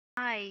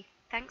Hi,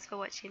 thanks for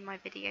watching my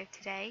video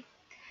today.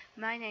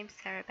 My name's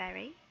Sarah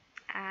Berry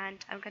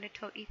and I'm going to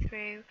talk you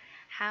through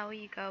how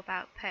you go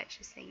about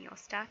purchasing your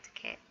starter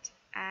kit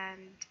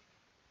and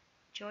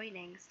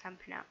joining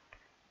Stampin' Up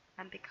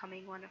and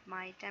becoming one of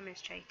my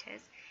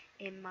demonstrators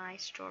in my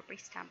Strawberry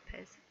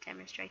Stampers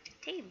demonstrator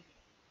team.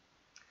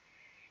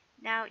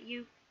 Now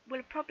you will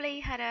have probably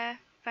had a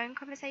phone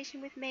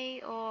conversation with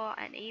me or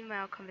an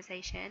email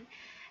conversation,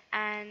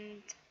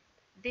 and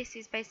this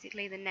is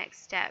basically the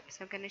next step.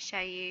 So I'm going to show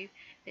you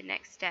the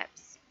next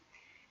steps.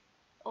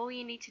 All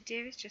you need to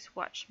do is just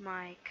watch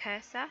my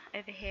cursor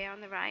over here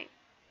on the right,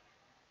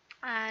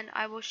 and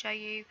I will show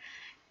you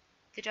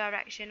the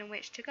direction in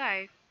which to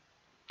go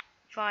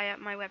via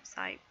my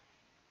website.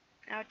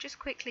 I'll just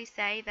quickly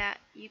say that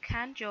you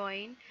can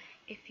join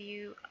if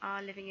you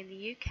are living in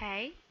the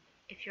UK,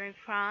 if you're in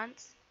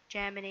France,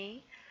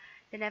 Germany,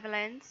 the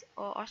Netherlands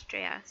or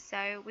Austria.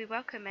 So we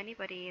welcome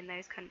anybody in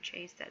those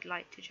countries that'd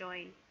like to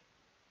join.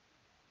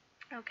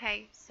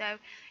 Okay, so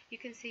you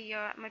can see you're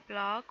at my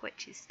blog,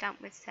 which is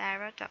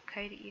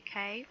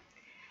stampwithsarah.co.uk,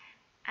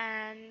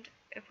 and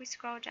if we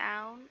scroll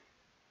down,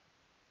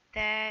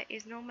 there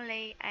is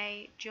normally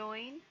a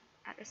join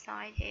at the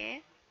side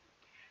here,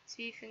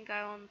 so you can go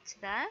on to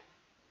there,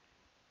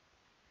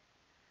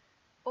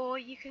 or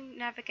you can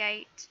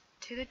navigate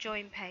to the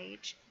join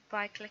page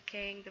by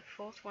clicking the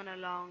fourth one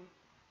along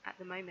at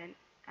the moment,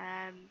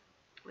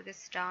 with a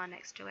star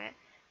next to it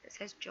that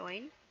says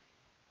join.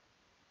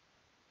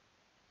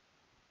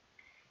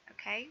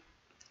 Okay,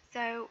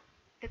 so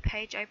the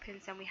page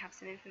opens and we have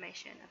some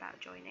information about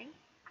joining.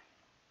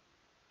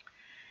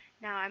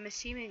 Now I'm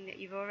assuming that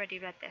you've already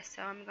read this,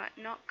 so I'm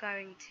not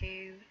going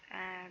to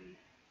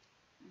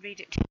read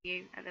it to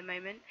you at the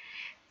moment.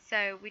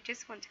 So we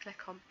just want to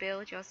click on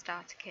build your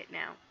starter kit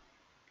now.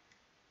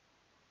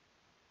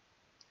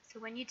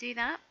 So when you do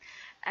that,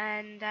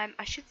 and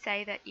I should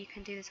say that you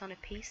can do this on a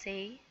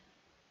PC,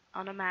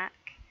 on a Mac,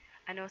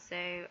 and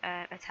also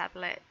a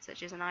tablet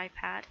such as an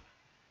iPad.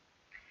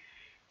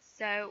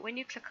 So when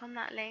you click on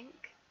that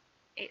link,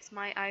 it's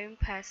my own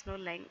personal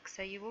link,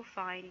 so you will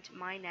find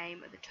my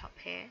name at the top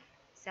here,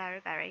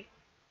 Sarah Berry.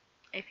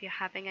 If you're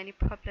having any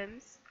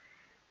problems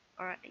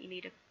or you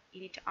need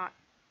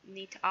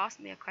to ask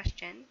me a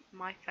question,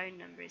 my phone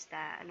number is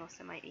there, and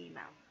also my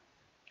email.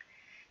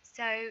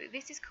 So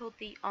this is called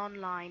the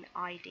online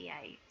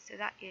IDA, so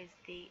that is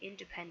the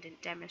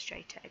Independent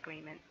Demonstrator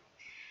Agreement.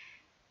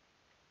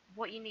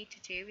 What you need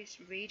to do is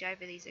read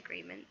over these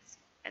agreements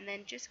and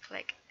then just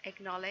click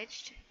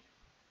Acknowledged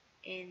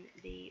in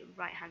the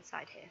right hand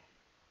side here.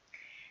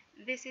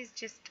 This is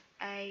just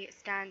a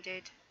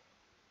standard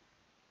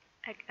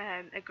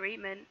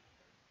agreement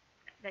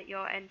that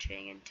you're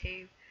entering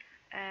into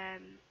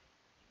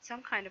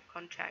some kind of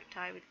contract.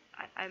 I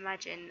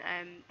imagine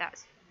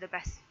that's the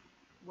best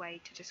way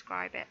to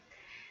describe it.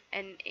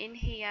 And in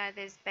here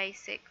there's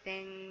basic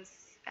things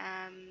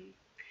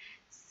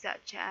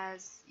such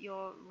as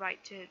your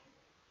right to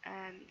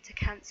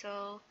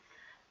cancel,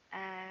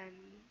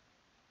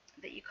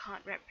 that you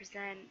can't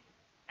represent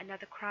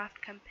another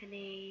craft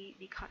company,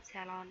 you can't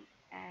sell on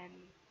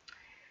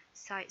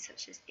sites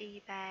such as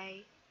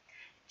eBay,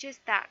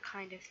 just that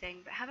kind of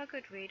thing. But have a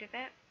good read of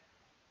it.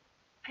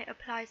 It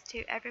applies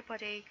to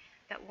everybody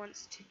that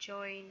wants to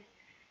join,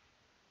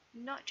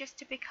 not just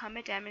to become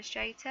a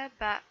demonstrator,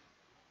 but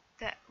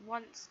that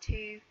wants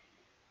to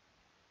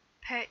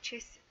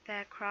purchase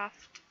their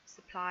craft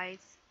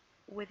supplies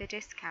with a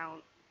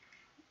discount.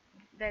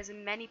 There's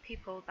many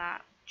people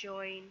that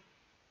join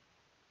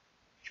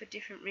for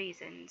different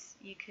reasons.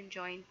 You can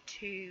join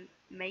to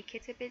make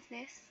it a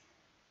business,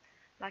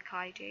 like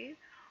I do,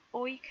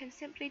 or you can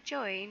simply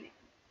join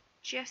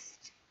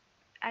just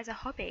as a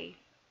hobby.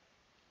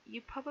 You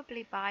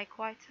probably buy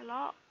quite a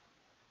lot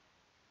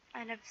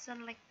and have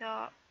suddenly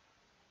thought,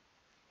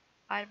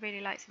 I'd really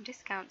like some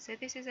discounts. So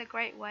this is a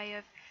great way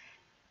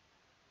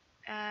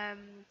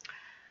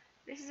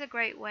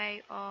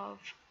of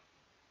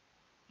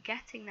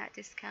getting that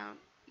discount.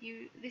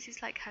 This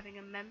is like having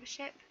a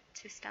membership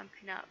to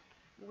Stampin' Up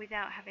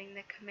without having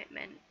the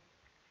commitment,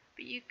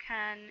 but you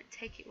can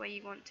take it where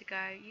you want to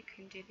go. You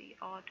can do the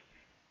odd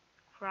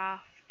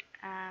craft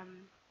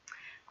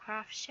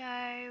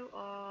show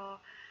or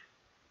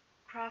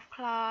craft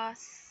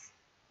class,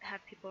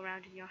 have people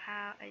around in your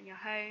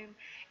home.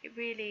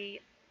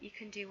 You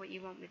can do what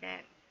you want with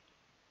it.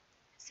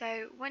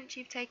 So once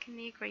you've taken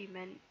the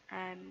agreement,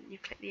 you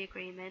click the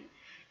agreement,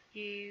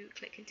 you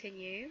click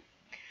continue,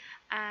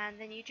 and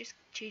then you just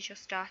choose your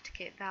starter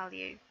kit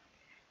value.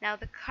 Now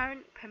the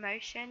current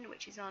promotion,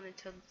 which is on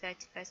until the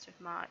 31st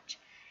of March,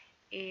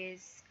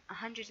 is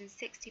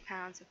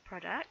 £160 of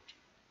product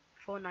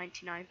for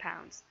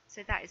 £99.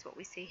 So that is what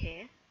we see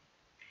here.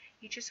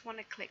 You just want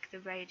to click the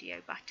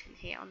radio button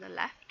here on the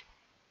left.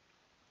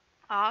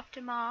 After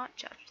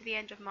the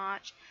end of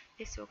March,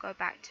 this will go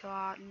back to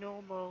our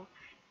normal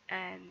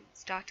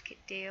starter kit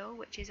deal,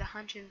 which is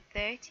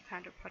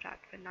 £130 of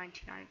product for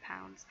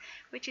 £99,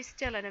 which is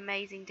still an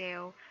amazing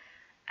deal.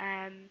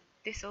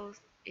 This all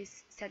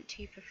is sent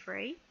to you for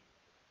free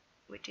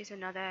which is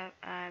another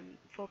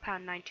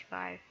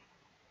 £4.95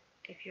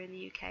 if you're in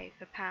the UK.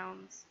 For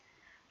pounds,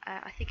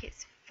 I think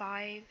it's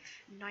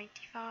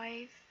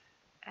 £5.95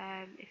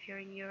 if you're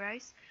in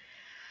euros.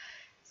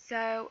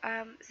 So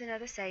it's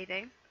another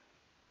saving.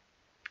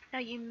 Now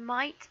you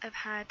might have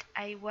had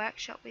a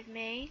workshop with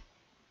me.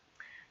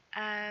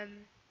 That's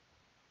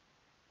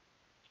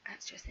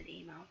just an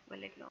email.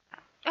 We'll ignore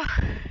that.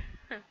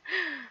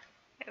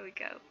 There we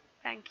go.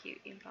 Thank you,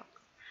 inbox.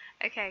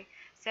 Okay,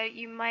 so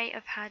you might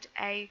have had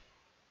a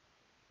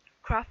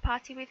craft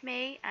party with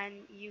me, and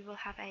you will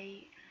have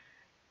a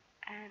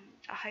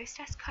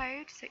hostess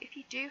code. So if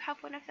you do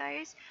have one of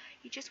those,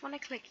 you just want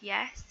to click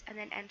yes and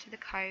then enter the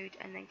code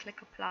and then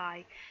click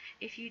apply.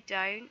 If you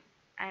don't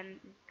and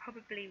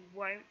probably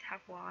won't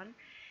have one,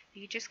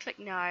 you just click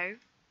no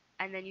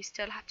and then you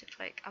still have to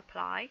click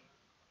apply.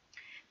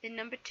 Then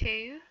number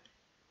 2,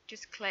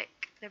 just click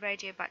the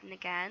radio button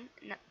again.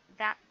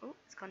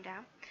 It's gone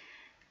down.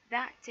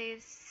 That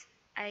is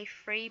a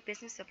free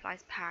business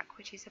supplies pack,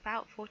 which is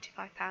about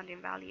 £45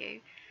 in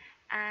value.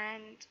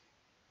 And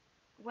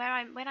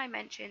when I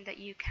mentioned that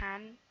you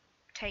can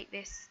take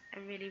this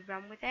and really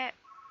run with it,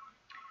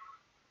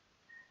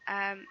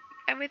 and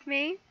with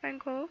me, phone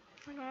call,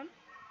 hang on.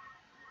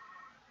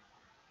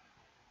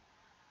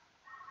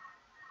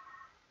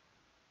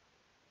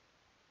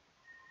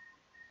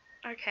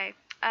 Okay,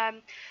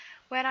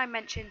 when I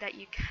mentioned that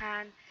you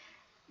can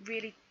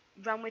really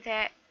run with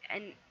it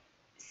and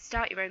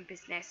start your own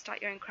business,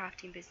 start your own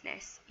crafting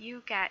business,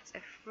 you get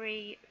a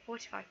free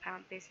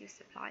 £45 business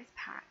supplies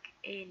pack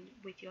in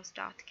with your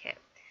starter kit.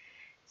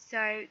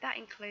 So that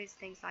includes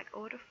things like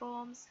order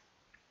forms,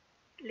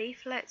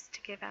 leaflets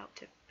to give out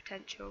to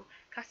potential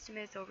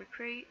customers or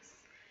recruits.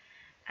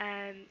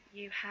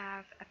 You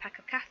have a pack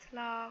of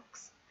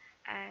catalogues.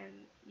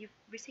 You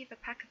receive a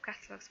pack of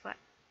catalogues for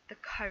the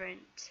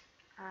current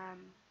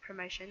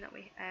promotion that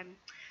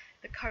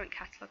the current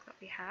catalogue that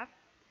we have.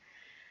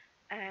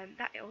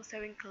 That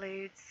also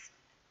includes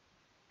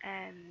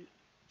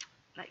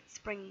like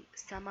spring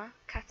summer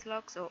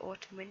catalogues or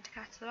autumn winter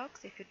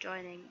catalogues if you're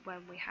joining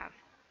when we have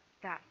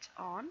that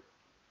on.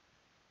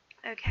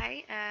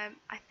 Okay,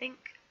 I think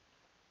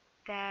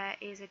there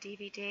is a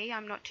DVD.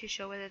 I'm not too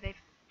sure whether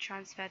they've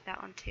transferred that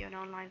onto an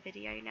online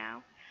video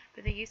now,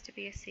 but there used to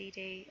be a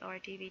CD or a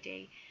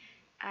DVD.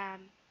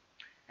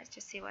 Let's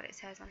just see what it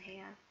says on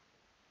here.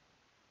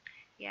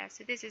 Yeah,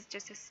 so this is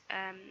just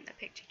a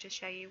picture to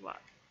show you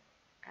what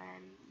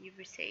you've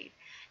received.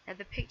 Now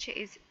the picture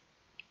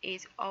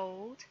is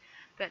old,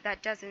 but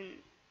that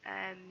doesn't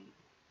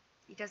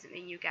it doesn't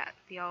mean you get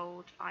the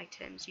old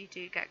items. You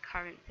do get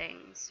current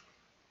things.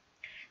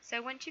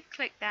 So once you've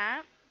clicked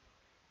that,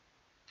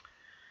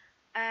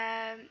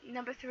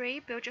 number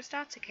 3, build your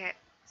starter kit.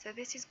 So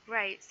this is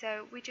great.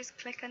 So we just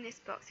click on this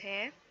box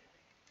here,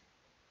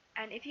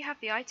 and if you have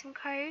the item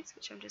codes,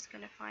 which I'm just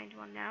going to find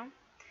one now,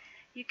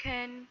 you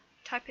can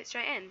type it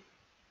straight in.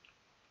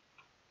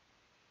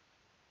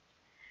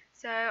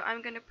 So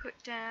I'm going to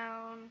put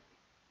down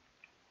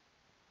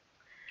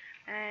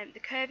the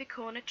curvy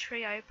corner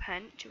trio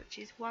punch, which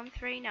is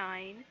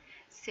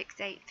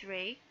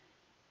 139683,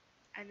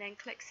 and then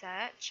click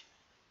search,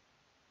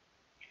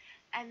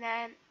 and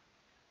then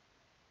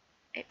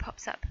it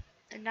pops up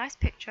a nice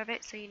picture of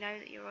it so you know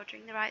that you're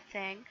ordering the right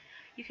thing.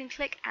 You can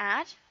click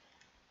add,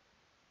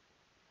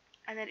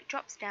 and then it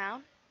drops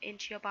down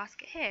into your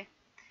basket here.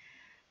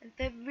 And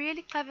the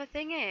really clever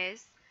thing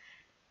is,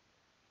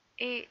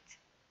 it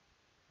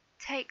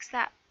takes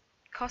that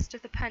cost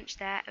of the punch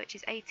there, which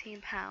is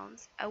 £18,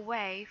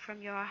 away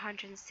from your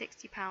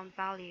 £160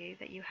 value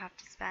that you have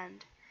to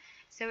spend.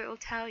 So it will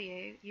tell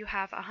you you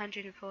have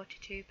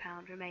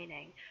 £142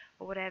 remaining,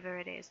 or whatever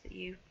it is that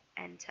you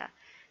enter.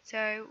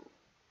 So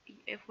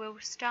if we'll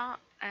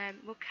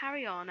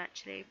carry on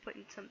actually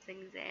putting some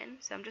things in.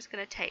 So I'm just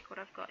going to take what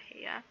I've got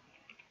here.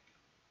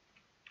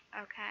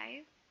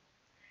 Okay.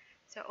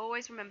 So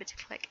always remember to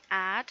click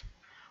add,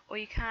 or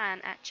you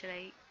can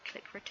actually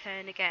click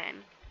return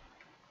again.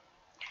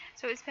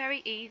 So it's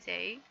very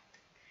easy.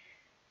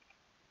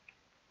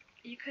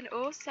 You can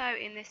also,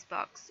 in this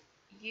box,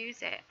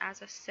 use it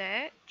as a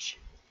search.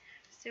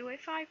 So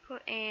if I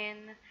put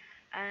in,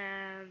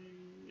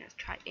 let's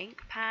try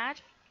ink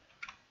pad,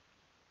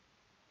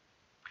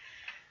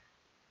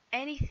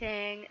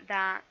 anything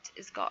that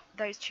has got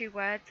those 2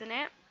 words in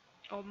it,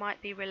 or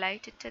might be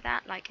related to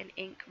that, like an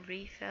ink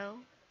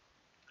refill,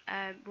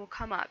 will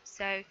come up.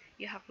 So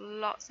you have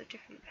lots of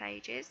different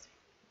pages.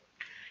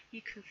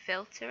 You can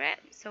filter it,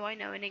 so I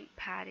know an ink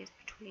pad is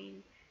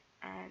between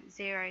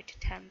 £0 to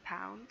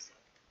 £10,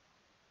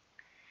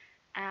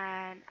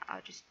 and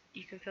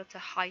you can filter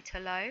high to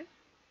low.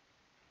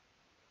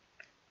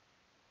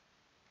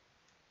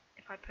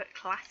 If I put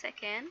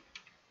classic in,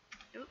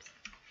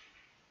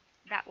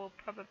 that will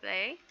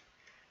probably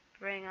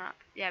bring up,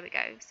 there we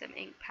go, some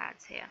ink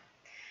pads here.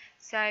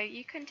 So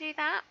you can do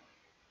that.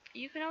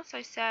 You can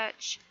also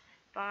search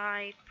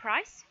by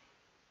price.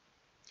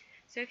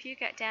 So if you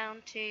get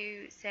down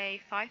to,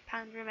 say,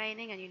 £5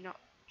 remaining and you're not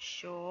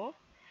sure,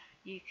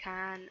 you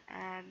can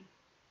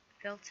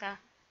filter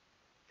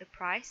the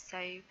price. So,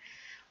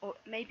 or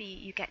maybe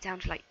you get down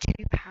to like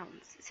 £2.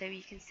 So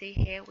you can see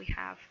here we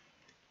have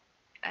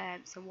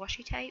some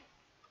washi tape,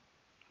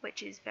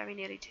 which is very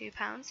nearly £2.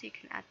 So you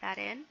can add that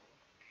in.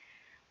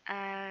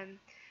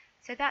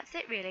 So that's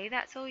it really.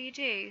 That's all you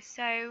do.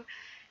 So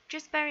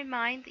just bear in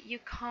mind that you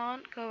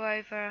can't go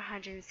over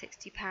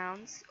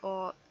 £160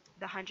 or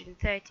the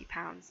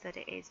 £130 that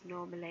it is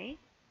normally.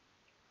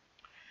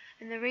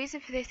 And the reason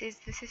for this is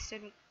the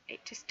system,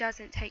 it just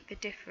doesn't take the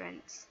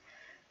difference.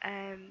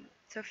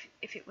 So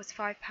if it was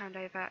 £5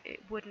 over, it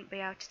wouldn't be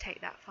able to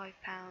take that £5.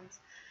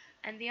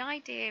 And the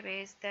idea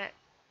is that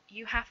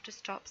you have to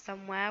stop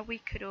somewhere. We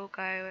could all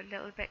go a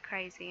little bit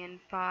crazy and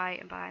buy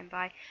and buy and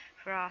buy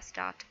for our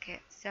starter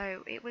kit.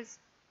 So it was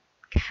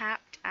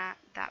capped at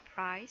that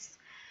price.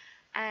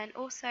 And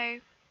also,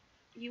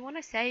 you want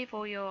to save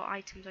all your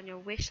items on your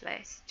wish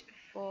list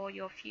for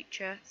your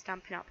future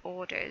Stampin' Up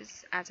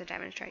orders as a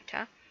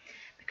demonstrator,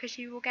 because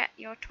you will get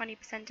your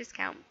 20%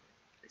 discount.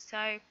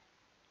 So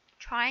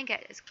try and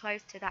get as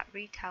close to that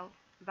retail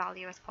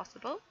value as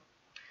possible.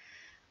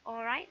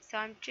 Alright, so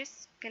I'm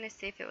just going to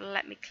see if it will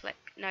let me click.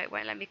 No, it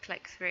won't let me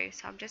click through,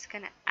 so I'm just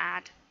going to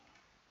add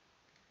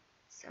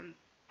some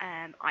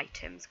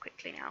items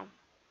quickly now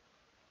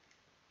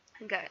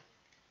and go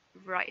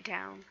right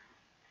down.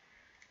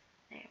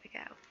 There we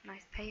go.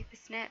 Nice paper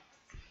snips.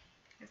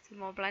 There's some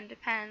more blender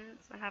pens.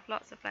 I'll have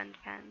lots of blender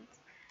pens.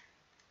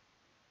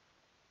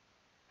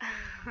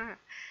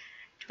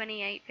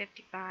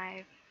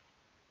 £28.55.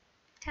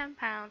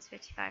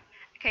 £10.55.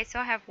 Okay, so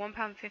I have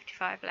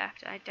 £1.55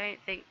 left. I don't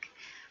think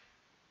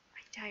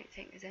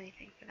there's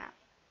anything for that.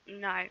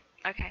 No.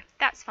 Okay,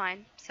 that's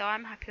fine. So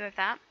I'm happy with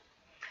that.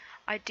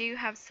 I do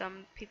have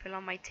some people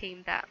on my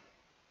team that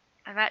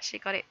I've actually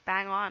got it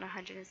bang on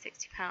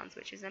 £160,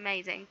 which is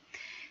amazing.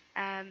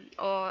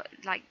 Or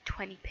like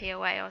 20p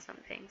away or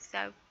something.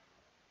 So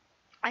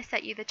I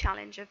set you the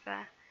challenge of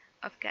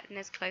getting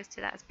as close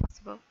to that as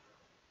possible.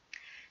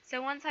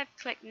 So once I've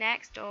clicked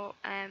next, or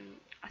I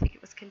think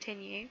it was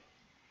continue,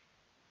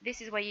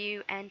 this is where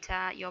you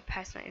enter your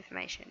personal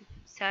information.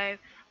 So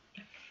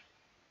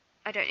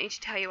I don't need to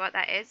tell you what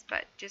that is,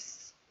 but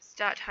just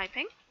start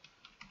typing.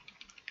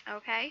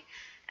 Okay,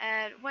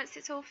 once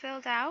it's all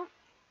filled out,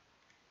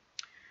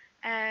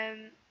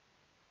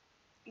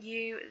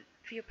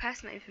 for your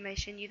personal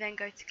information, you then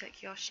go to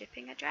click your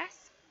shipping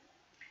address.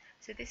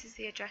 So this is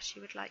the address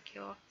you would like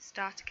your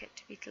starter kit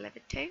to be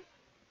delivered to.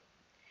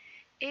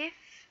 If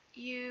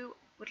you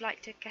would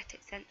like to get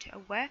it sent to a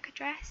work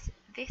address,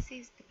 this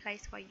is the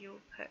place where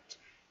you'll put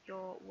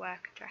your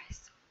work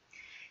address.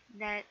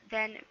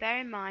 Then bear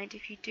in mind,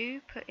 if you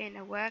do put in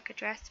a work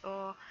address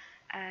or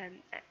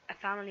a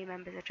family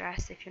member's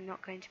address, if you're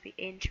not going to be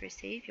in to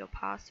receive your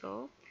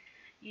parcel,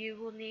 you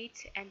will need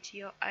to enter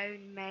your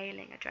own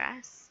mailing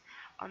address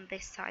on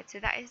this side. So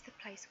that is the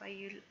place where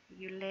you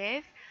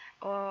live,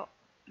 or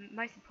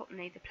most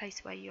importantly, the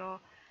place where your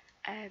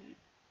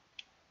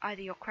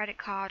either your credit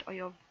card or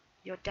your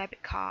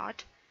debit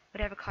card,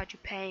 whatever card you're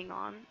paying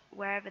on,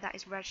 wherever that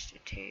is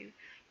registered to,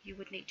 you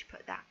would need to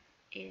put that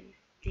in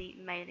the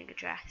mailing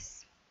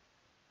address.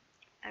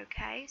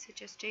 Okay, so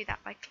just do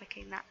that by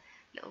clicking that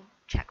little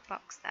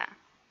checkbox there.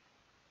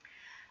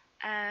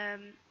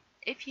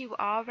 If you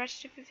are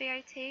registered for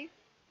VAT,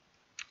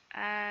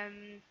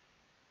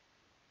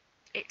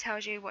 it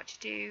tells you what to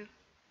do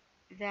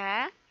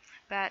there,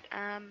 but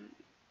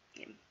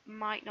it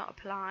might not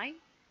apply.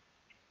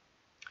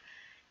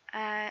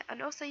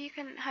 And also you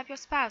can have your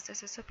spouse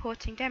as a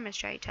supporting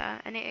demonstrator,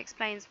 and it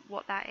explains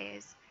what that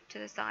is to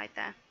the side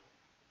there.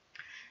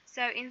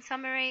 So in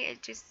summary,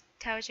 it just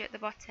tells you at the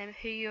bottom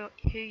who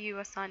you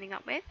are signing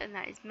up with, and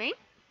that is me.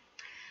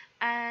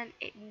 And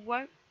it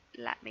won't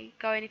let me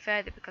go any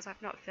further because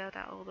I've not filled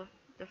out all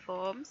the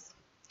forms.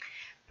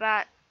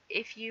 But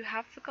if you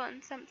have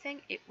forgotten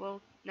something, it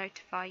will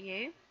notify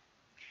you.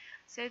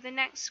 So the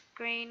next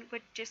screen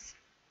would just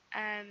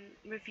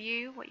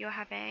review what you're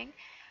having,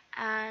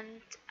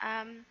 and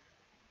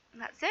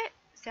that's it.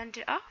 Send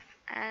it off,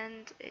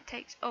 and it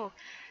takes, oh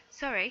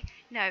sorry,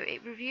 no,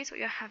 it reviews what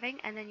you're having,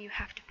 and then you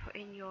have to put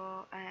in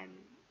your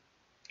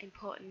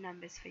important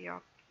numbers for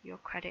your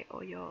credit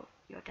or your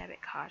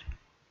debit card,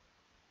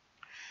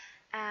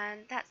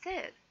 and that's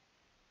it.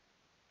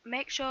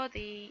 Make sure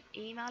the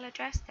email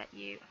address that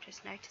I've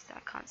just noticed that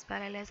I can't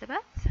spell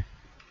Elizabeth,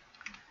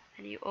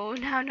 and you all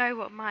now know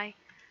what my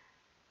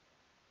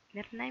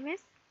middle name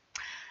is.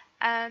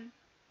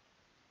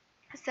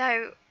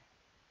 So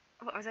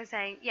what was I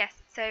saying? Yes,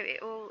 so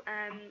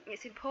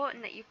it's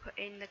important that you put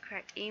in the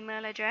correct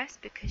email address,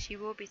 because you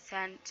will be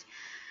sent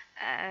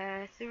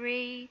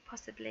 3,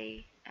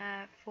 possibly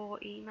 4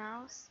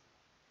 emails,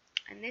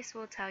 and this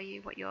will tell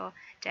you what your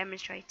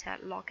demonstrator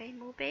login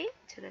will be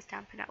to the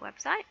Stampin' Up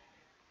website.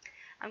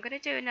 I'm going to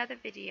do another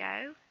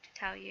video to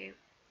tell you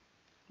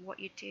what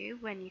you do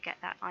when you get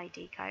that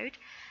ID code,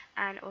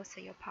 and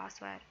also your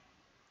password.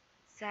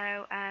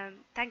 So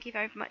thank you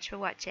very much for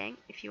watching.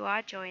 If you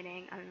are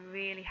joining, I'm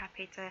really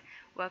happy to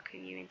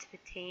welcome you into the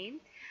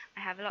team. I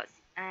have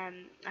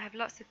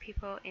lots of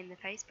people in the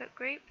Facebook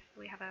group.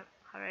 We have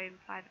our own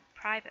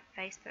private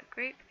Facebook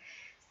group,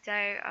 so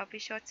I'll be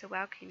sure to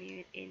welcome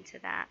you into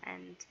that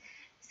and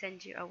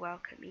send you a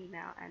welcome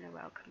email and a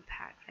welcome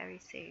pack very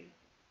soon.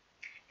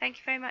 Thank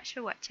you very much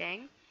for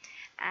watching,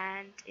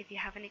 and if you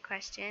have any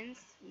questions,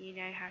 you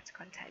know how to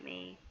contact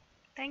me.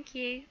 Thank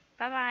you.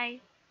 Bye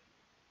bye.